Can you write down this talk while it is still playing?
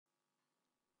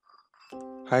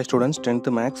Hi students, 10th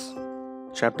Max,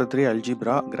 Chapter 3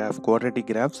 Algebra, Graph, Quadratic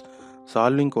Graphs,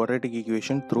 Solving Quadratic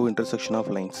Equation through Intersection of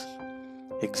Lines.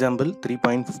 Example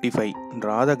 3.55.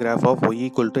 Draw the graph of y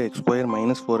equal to x square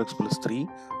minus 4x plus 3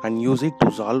 and use it to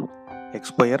solve x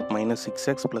square minus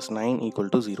 6x plus 9 equal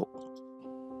to 0.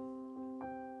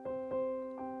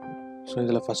 So,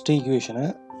 இதில் first equation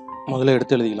முதல்ல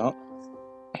எடுத்து எழுதிக்கலாம்.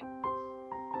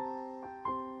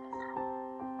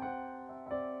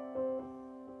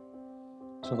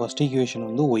 So, first equation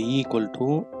வந்து y equal to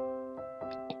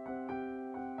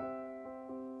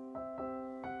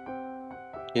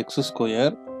x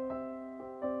square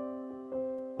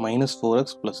minus 4x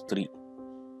plus 3.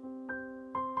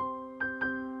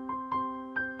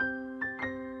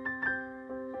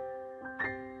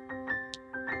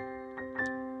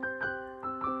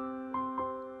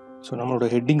 So, நம்மளோட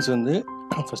headings வந்து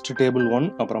first table 1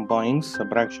 அப்புறம் points,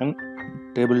 subtraction,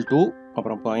 table 2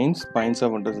 அப்புறம் points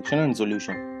of intersection and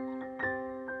solution.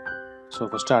 So,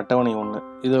 first அட்டவணை 1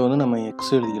 இதில் வந்து நம்ம x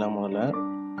எழுதிக்கலாம் முதல்ல.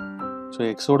 So,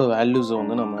 x ஓட values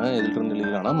வந்து நம்ம எதிலிருந்து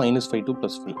எழுதிக்கலாம்னா -5 to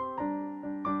 +5.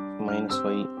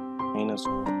 -5,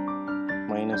 -4,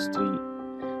 -3,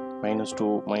 -2,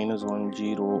 -1,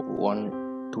 0, 1,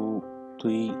 2,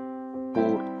 3,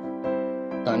 4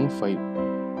 and 5.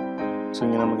 ஸோ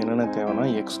இங்கே நமக்கு என்னென்ன தேவைன்னா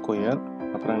எக்ஸ் ஸ்கொயர்,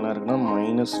 அப்புறம் என்ன இருக்குன்னா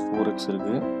 -4x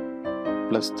இருக்குது,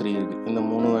 +3 இருக்குது. இந்த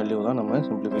 3 வேல்யூ தான் நம்ம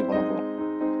சிம்பிளிஃபை பண்ண போகிறோம்.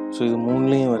 ஸோ இது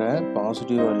மூணுலேயும் வர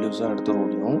பாசிட்டிவ் வேல்யூஸாக அடுத்த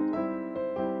ரோலையும்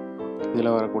இதில்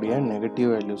வரக்கூடிய நெகட்டிவ்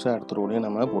வேல்யூஸாக அடுத்த ரோலையும்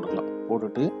நம்ம போட்டுக்கலாம்.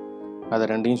 போட்டுட்டு அதை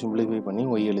ரெண்டையும் சிம்பிளிஃபை பண்ணி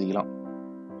ஒய் எழுதிக்கலாம்.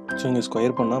 ஸோ இங்கே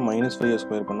ஸ்கொயர் பண்ணால் -5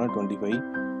 ஸ்கொயர் பண்ணால் 25,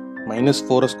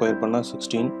 -4 ஸ்கொயர் பண்ணால்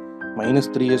 16,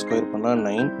 -3 ஸ்கொயர் பண்ணால்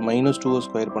 9, -2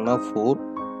 ஸ்கொயர் பண்ணால் 4,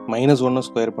 -1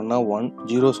 ஸ்கொயர் பண்ணால் 1,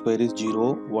 0 square is 0,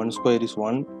 1 square is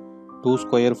 1, 2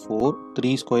 square 4,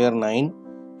 3 square 9,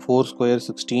 4 square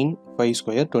 16, 5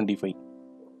 square 25.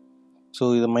 So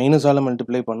இதை மைனஸால்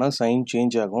மல்டிப்ளை பண்ணால் சைன்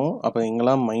சேஞ்ச் ஆகும். அப்போ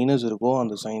எங்கெல்லாம் மைனஸ் இருக்கோ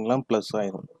அந்த சைன்லாம் ப்ளஸ்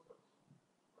ஆயிரும்.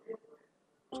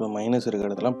 ஸோ மைனஸ் இருக்கிற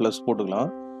இடத்துல ப்ளஸ் போட்டுக்கலாம்.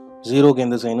 ஜீரோக்கு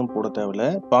எந்த சைனும் போட தேவையில்ல.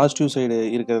 பாசிட்டிவ் சைடு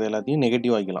இருக்கிறது எல்லாத்தையும்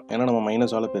நெகட்டிவ் ஆகிக்கலாம், ஏன்னா நம்ம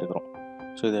மைனஸால் பெருக்கிறோம்.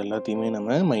 ஸோ இது எல்லாத்தையுமே நம்ம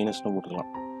மைனஸ்னு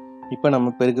போட்டுக்கலாம். இப்போ நம்ம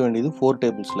பெருக்க வேண்டியது 4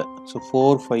 டேபிள்ஸில். ஸோ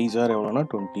 4 5s ஆர் எவ்வளோனா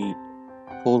 20,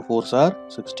 4 4s R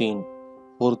 16,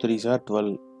 4 3s R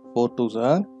 12, 4 2s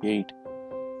R 8,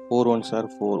 4 1s R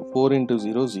 4, 4 into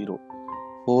 0 0,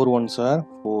 4 1s R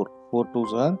 4, 4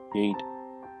 2s R 8,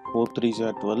 4 3s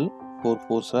R 12, 4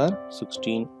 4s R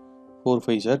 16, 4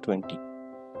 5s R 20.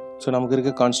 So நமக்கு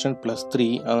இருக்க கான்ஸ்டன்ட் +3,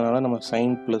 அதனால் நம்ம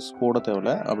சைன் ப்ளஸ் போட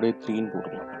தேவையில்ல, அப்படியே 3ன்னு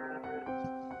போட்டுக்கலாம்.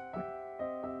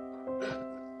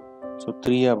 ஸோ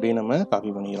 3 அப்படியே நம்ம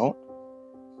காப்பி பண்ணிக்கிறோம்.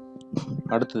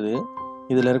 அடுத்தது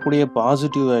இதில் இருக்கக்கூடிய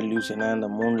பாசிட்டிவ் வேல்யூஸ் என்ன இந்த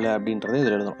 3ல் அப்படின்றத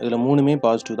இதில் எழுதணும். இதில் 3மே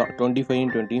பாசிட்டிவ் தான். 25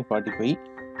 20 45,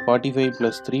 45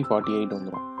 + 3 48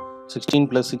 வந்துடும். 16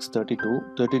 + 6 32,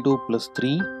 32 +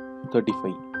 3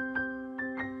 35,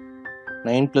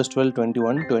 9 + 12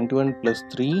 21, 21 +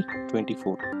 3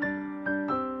 24.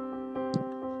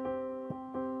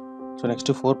 So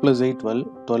next 4 + 8 12,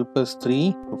 12 + 3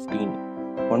 15,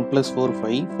 1 + 4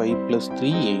 5, 5 +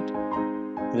 3 8.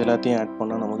 இது எல்லாத்தையும் ஆட்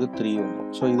பண்ணால் நமக்கு 3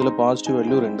 வரும். ஸோ இதில் பாசிட்டிவ்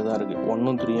வேல்யூ 2 தான் இருக்குது.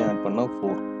 1ம் 3யும் ஆட் பண்ணால்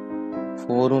 4,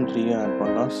 4ம் 3யும் ஆட்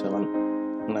பண்ணால் 7,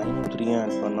 9ம் 3யும்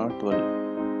ஆட் பண்ணால் 12,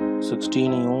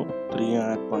 16யும் 3யும்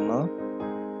ஆட் பண்ணால்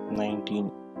 19,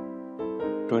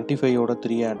 25ஓட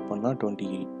 3 ஆட் பண்ணால்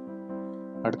 28.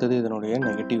 அடுத்தது இதனுடைய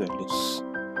நெகட்டிவ் வேல்யூஸ்.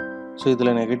 ஸோ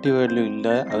இதில் நெகட்டிவ் வேல்யூ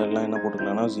இல்லை, அதெல்லாம் என்ன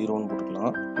போட்டுக்கலாம்னா 0ன்னு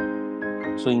போட்டுக்கலாம்.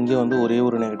 ஸோ இங்கே வந்து ஒரே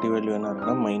ஒரு நெகட்டிவ் வேல்யூ என்ன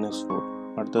இருக்குன்னா -4,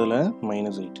 அடுத்ததில்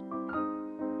 -8,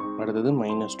 அடுத்தது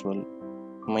 -12,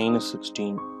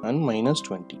 -16 and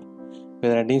 -20.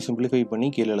 இதை ரெண்டையும் சிம்பிளிஃபை பண்ணி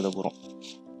கீழே எழுத போகிறோம்.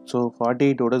 ஸோ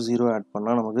 48ஓட 0 ஆட்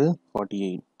பண்ணால் நமக்கு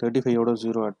 48, 35ஓட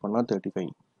 0 ஆட் பண்ணால்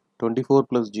 35, 24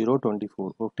 + 0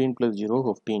 24, 15 + 0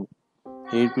 15,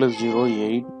 8 + 0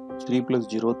 8, 3 +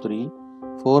 0 3,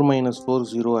 4 - 4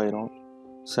 0 ஆயிரும்,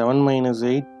 7 -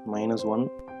 8 -1,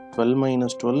 12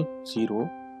 - 12 0,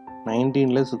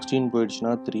 19ல் 16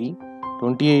 போயிடுச்சுன்னா 3,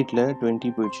 28ல் 20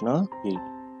 போயிடுச்சுன்னா 8.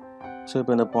 ஸோ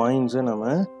இப்போ இந்த பாயிண்ட்ஸை நம்ம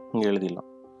இங்கே எழுதிடலாம்.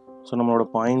 ஸோ நம்மளோட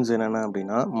பாயிண்ட்ஸ் என்னென்ன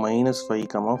அப்படின்னா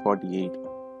 -5, 48,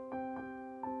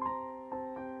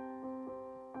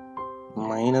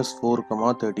 -4,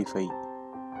 35,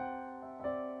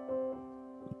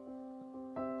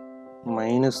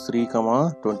 -3,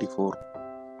 24,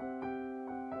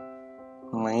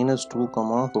 -2,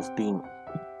 15,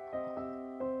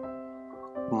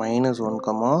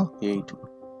 -1, 8,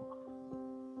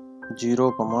 0,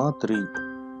 3,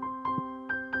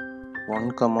 1,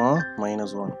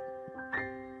 -1,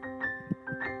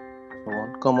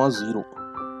 1, 0.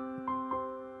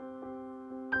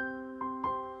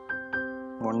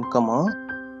 1,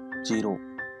 0,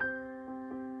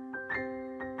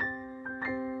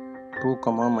 2,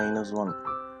 -1,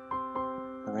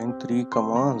 again 3,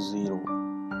 0,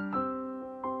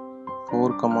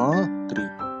 4, 3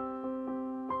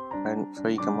 and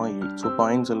 5, 8. So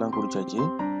points எல்லாம் குறிச்சாச்சு.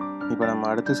 இப்போ நம்ம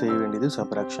அடுத்து செய்ய வேண்டியது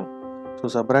சப்ராக்ஷன். ஸோ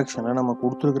சப்ராக்ஷனை நம்ம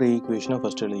கொடுத்துருக்கிற ஈக்குவேஷனை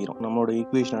ஃபஸ்ட் எழுதிக்கிறோம். நம்மளோட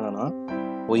ஈக்குவேஷன் என்னன்னா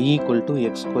y =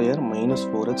 x²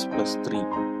 - 4x + 3.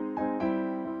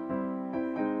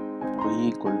 y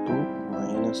 = -4x²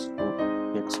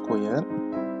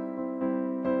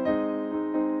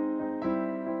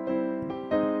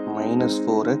 -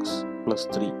 4x +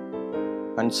 3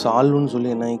 and சால்வ்னு சொல்லி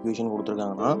என்ன ஈக்குவேஷன்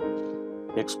கொடுத்துருக்காங்கன்னா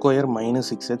x² -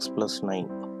 6x + 9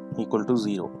 =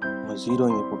 0. 0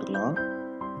 இங்கே போட்டுக்கலாம்.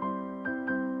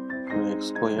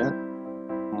 x²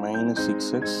 -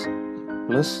 6x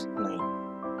 + 9.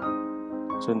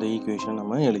 ஸோ இந்த ஈக்குவேஷன்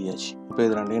நம்ம எழுதியாச்சு. இப்போ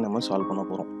இது ரெண்டையும் நம்ம சால்வ் பண்ண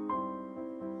போகிறோம்.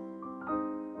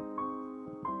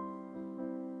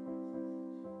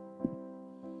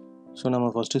 ஸோ நம்ம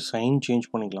ஃபஸ்ட்டு சைன் சேஞ்ச்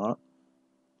பண்ணிக்கலாம்.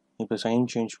 இப்போ சைன்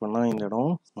சேஞ்ச் பண்ணால் இந்த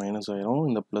இடம் மைனஸ் ஆயிரும்,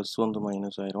 இந்த ப்ளஸ் வந்து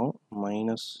மைனஸ் ஆயிரும்,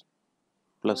 மைனஸ்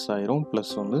ப்ளஸ் ஆயிரும்,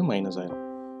 ப்ளஸ் வந்து மைனஸ் ஆயிரும்.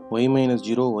 y -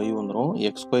 0 y வந்துடும்.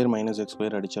 x² -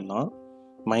 x² அடிச்சிடலாம்.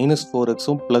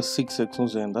 -4xும்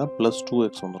 +6xும் சேர்ந்தா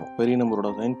 +2x வந்துடும். பெரிய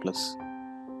நம்பரோட சைன் ப்ளஸ்.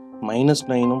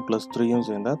 -9ம் +3யும்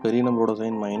சேர்ந்தா பெரிய நம்பரோட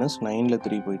சைன் மைனஸ். 9ல்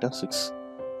 3 போயிட்டா 6.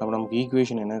 அப்போ நமக்கு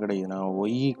ஈக்குவேஷன் என்ன கிடைக்குதுன்னா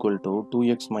y =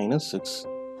 2x - 6.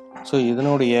 ஸோ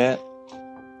இதனுடைய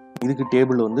இதுக்கு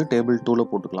டேபிள் வந்து டேபிள் 2ல்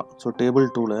போட்டுக்கலாம். ஸோ டேபிள்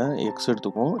 2ல் x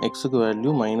எடுத்துக்கும். எக்ஸுக்கு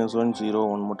வேல்யூ -1, 0,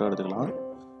 1 மட்டும் எடுத்துக்கலாம்.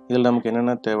 இதில் நமக்கு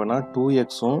என்னென்ன தேவைன்னா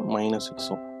 2xும்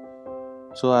 -6ம்.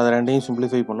 ஸோ அதை ரெண்டையும்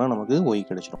சிம்பிளிஃபை பண்ணால் நமக்கு y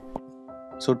கிடைச்சிடும்.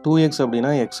 ஸோ 2x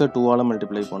அப்படின்னா எக்ஸை 2ஆல்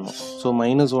மல்டிப்ளை பண்ணணும். ஸோ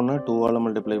 -1 2ஆல்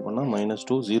மல்டிப்ளை பண்ணால்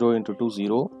 -2, 0 × 2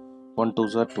 0, 1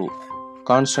 2s are 2.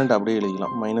 கான்ஸ்டன்ட் அப்படியே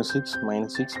எழுதிக்கலாம். -6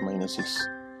 -6 -6.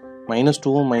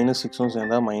 -2ம் -6ம்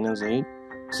சேர்ந்தா -8,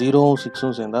 0ம்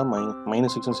 6ம் சேர்ந்தா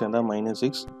 -6ம் சேர்ந்தா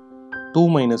 -6, 2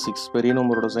 -6 பெரிய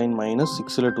நம்பரோட சைன் மைனஸ்,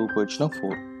 6ல் 2 போயிடுச்சுன்னா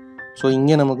 4. ஸோ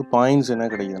இங்கே நமக்கு பாயிண்ட்ஸ் என்ன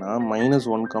கிடைக்குதுன்னா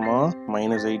 -1,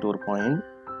 -8 ஒரு பாயிண்ட்,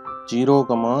 0,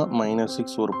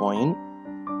 -6 ஒரு பாயிண்ட்,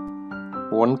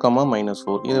 1,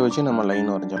 -4. இதை வச்சு நம்ம லைன்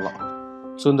வரைஞ்சிடலாம்.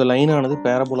 ஸோ இந்த லைனானது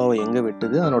பேரபோலாவை எங்கே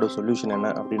வெட்டுது, அதனோட சொல்யூஷன் என்ன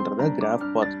அப்படின்றத கிராஃப்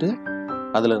பார்த்துட்டு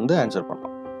அதிலேருந்து ஆன்சர்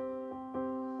பண்ணலாம்.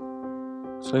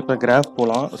 ஸோ இப்போ கிராஃப்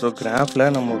போகலாம். ஸோ கிராஃபில்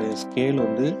நம்மளுடைய ஸ்கேல்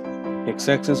வந்து x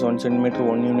axis 1 cm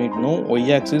 1 யூனிட்னும் y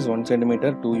axis 1 cm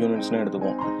 2 யூனிட்ஸ்னு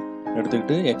எடுத்துக்குவோம்.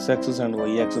 எடுத்துக்கிட்டு x axis and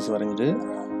y axis வரைஞ்சிட்டு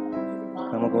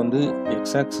நமக்கு வந்து x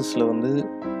ஆக்சிஸில் வந்து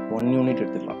 1 யூனிட்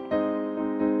எடுத்துக்கலாம்.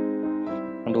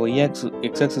 அண்ட்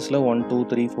x ஆக்சிஸில் 1 2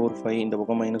 3 4 5 இந்த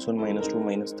பக்கம் -1 -2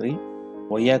 -3,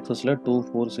 y ஆக்சிஸில் 2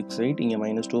 4 6 8 இங்கே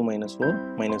 -2 -4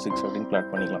 -6 அப்படின்னு பிளாட்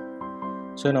பண்ணிக்கலாம்.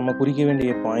 ஸோ நம்ம குறிக்க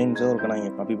வேண்டிய பாயிண்ட்ஸை ஒரு நான்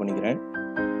இங்கே காப்பி பண்ணிக்கிறேன்.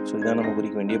 ஸோ இதான் நம்ம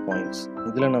குறிக்க வேண்டிய பாயிண்ட்ஸ்.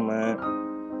 இதில் நம்ம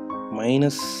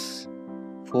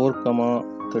 -4,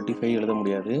 35 எழுத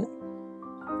முடியாது.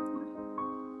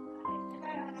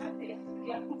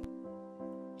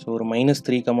 ஸோ ஒரு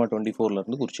 -3,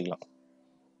 24 குறிச்சிக்கலாம்.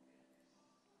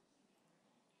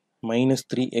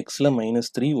 -3 எக்ஸில்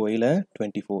 -3 ஒயில்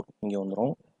 24 இங்கே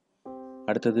வந்துடும்.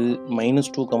 அடுத்தது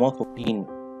 -2, 15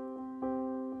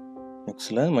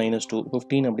 எக்ஸில் -2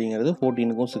 15 அப்படிங்கிறது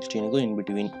 14க்கும் 16க்கும்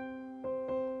இன்பிட்வீன்.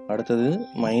 அடுத்தது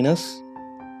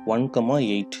 -1,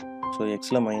 8 ஸோ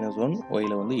எக்ஸில் -1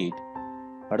 ஒயில் வந்து 8.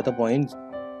 அடுத்த பாயிண்ட்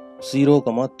 0,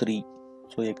 3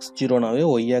 ஸோ x0னாவே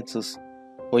y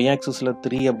ஆக்சிஸில்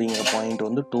 3 அப்படிங்கிற பாயிண்ட்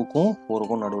வந்து 2க்கும்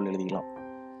 4க்கும் நடுவில் எழுதிக்கலாம்.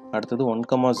 அடுத்தது 1,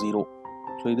 0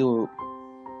 ஸோ இது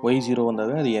y0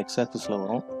 வந்தாவே அது x ஆக்சிஸில்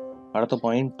வரும். அடுத்த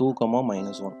பாயிண்ட் 2,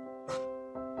 -1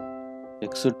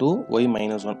 x2 y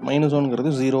 -1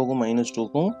 -1ங்கிறது 0க்கும்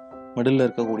 -2க்கும் மிடில்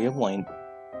இருக்கக்கூடிய பாயிண்ட்.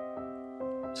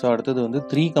 ஸோ அடுத்தது வந்து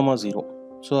 3, 0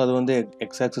 ஸோ அது வந்து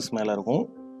எக்ஸ் ஆக்சிஸ் மேலே இருக்கும்.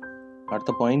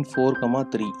 அடுத்த பாயிண்ட் 4,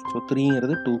 3 ஸோ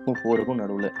 3ங்கிறது 2க்கும் 4க்கும்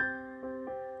நடுவில்.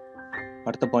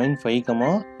 அடுத்த பாயிண்ட்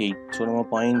 5, 8 ஸோ நம்ம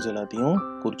பாயிண்ட்ஸ் எல்லாத்தையும்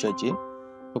குறிச்சாச்சு.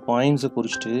 இப்போ பாயிண்ட்ஸை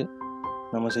குறிச்சிட்டு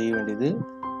நம்ம செய்ய வேண்டியது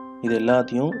இது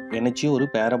எல்லாத்தையும் இணைச்சி ஒரு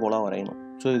பேரபோலா வரையணும்.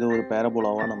 ஸோ இது ஒரு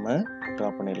பேரபோலாவாக நம்ம ட்ரா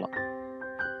பண்ணிடலாம்.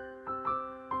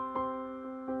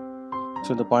 ஸோ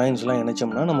இந்த பாயிண்ட்ஸ்லாம்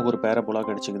இணைச்சோம்னா நமக்கு ஒரு பேரபோலா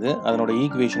கிடச்சிக்குது. அதனோட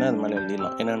ஈக்குவேஷனை அது மேலே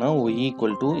எழுதிடலாம். என்னென்னா y =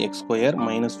 x² -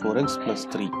 4x +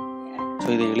 3. ஸோ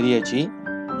இதை எழுதியாச்சு.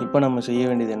 இப்போ நம்ம செய்ய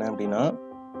வேண்டியது என்ன அப்படின்னா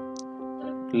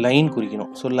லைன்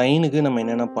குறிக்கணும். ஸோ லைனுக்கு நம்ம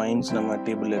என்னென்ன பாயிண்ட்ஸ் நம்ம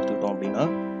டேபிள் எடுத்துக்கிட்டோம் அப்படின்னா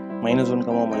 -1,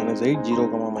 -8, 0,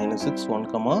 -6, 1,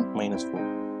 -4.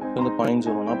 ஸோ இந்த பாயிண்ட்ஸ்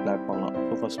ஒன்றுனா பிளாட் பண்ணலாம்.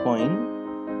 So first point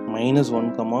 -1,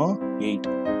 8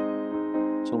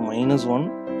 so -1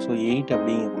 so 8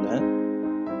 அப்படிங்கிறதுல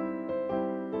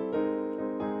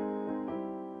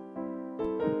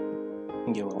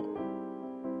இங்கே வரும்.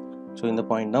 ஸோ இந்த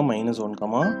பாயிண்ட் தான்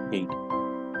 -1,8.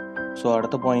 ஸோ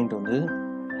அடுத்த பாயிண்ட் வந்து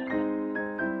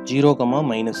 0,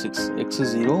 -6, x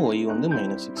 0, y வந்து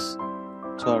 -6.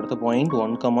 ஸோ அடுத்த பாயிண்ட்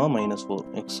 1, -4,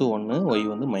 x 1, y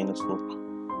வந்து -4.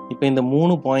 இப்போ இந்த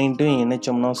 3 பாயிண்ட்டும்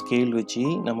இணைச்சோம்னா ஸ்கேல் வச்சு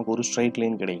நமக்கு ஒரு ஸ்ட்ரைட்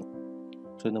லைன் கிடைக்கும்.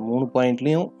 ஸோ இந்த 3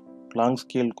 பாயிண்ட்லேயும் லாங்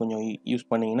ஸ்கேல் கொஞ்சம் யூஸ்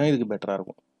பண்ணிங்கன்னா இதுக்கு பெட்டராக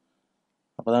இருக்கும்.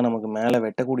 அப்போ தான் நமக்கு மேலே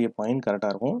வெட்டக்கூடிய பாயிண்ட்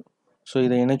கரெக்டாக இருக்கும். ஸோ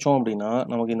இதை இணைச்சோம் அப்படின்னா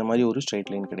நமக்கு இந்த மாதிரி ஒரு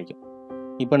ஸ்ட்ரைட் லைன் கிடைக்கும்.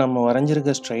 இப்போ நம்ம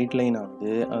வரைஞ்சிருக்க ஸ்ட்ரைட் லைன்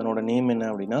ஆனது அதனோட நேம் என்ன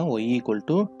அப்படின்னா y =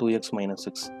 2x -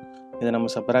 6. இதை நம்ம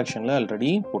சப்ராக்ஷனில்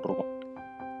ஆல்ரெடி போட்டிருக்கோம்.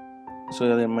 ஸோ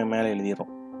அதை மேலே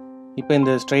எழுதிடுறோம். இப்போ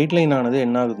இந்த ஸ்ட்ரைட் லைன் ஆனது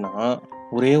என்ன ஆகுதுன்னா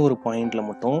ஒரே ஒரு பாயிண்டில்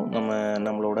மட்டும்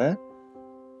நம்மளோட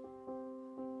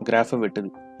கிராஃபை வெட்டுது.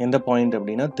 எந்த பாயிண்ட்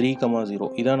அப்படின்னா 3, 0.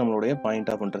 இதான் நம்மளுடைய பாயிண்ட்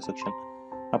ஆஃப் இன்டர்செக்ஷன்.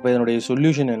 அப்போ இதனுடைய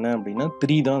சொல்யூஷன் என்ன அப்படின்னா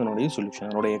 3 தான் அதனுடைய சொல்யூஷன்.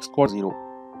 அதனுடைய x கோஆர்டினேட் 0.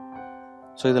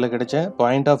 ஸோ இதில் கிடைச்ச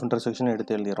பாயிண்ட் ஆஃப் இன்டர்செக்ஷன்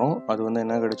எடுத்து எழுதிடுறோம். அது வந்து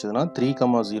என்ன கிடைச்சதுன்னா 3,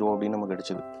 0 அப்படின்னு நமக்கு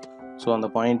கிடைச்சது. ஸோ அந்த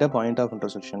பாயிண்ட் ஆஃப்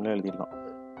இன்டர்செக்ஷனில் எழுதிடலாம்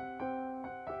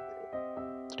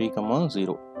 3,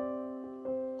 0.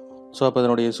 ஸோ அப்போ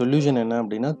அதனுடைய சொல்யூஷன் என்ன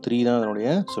அப்படின்னா 3 தான் அதனுடைய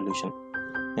சொல்யூஷன்.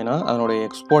 ஏன்னா அதனுடைய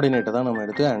எக்ஸ் கோஆர்டினேட்டை தான் நம்ம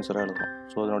எடுத்து ஆன்சராக எழுதுறோம்.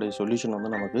 ஸோ அதனுடைய சொல்யூஷன்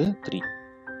வந்து நமக்கு 3.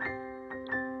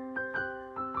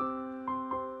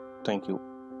 தேங்க்யூ.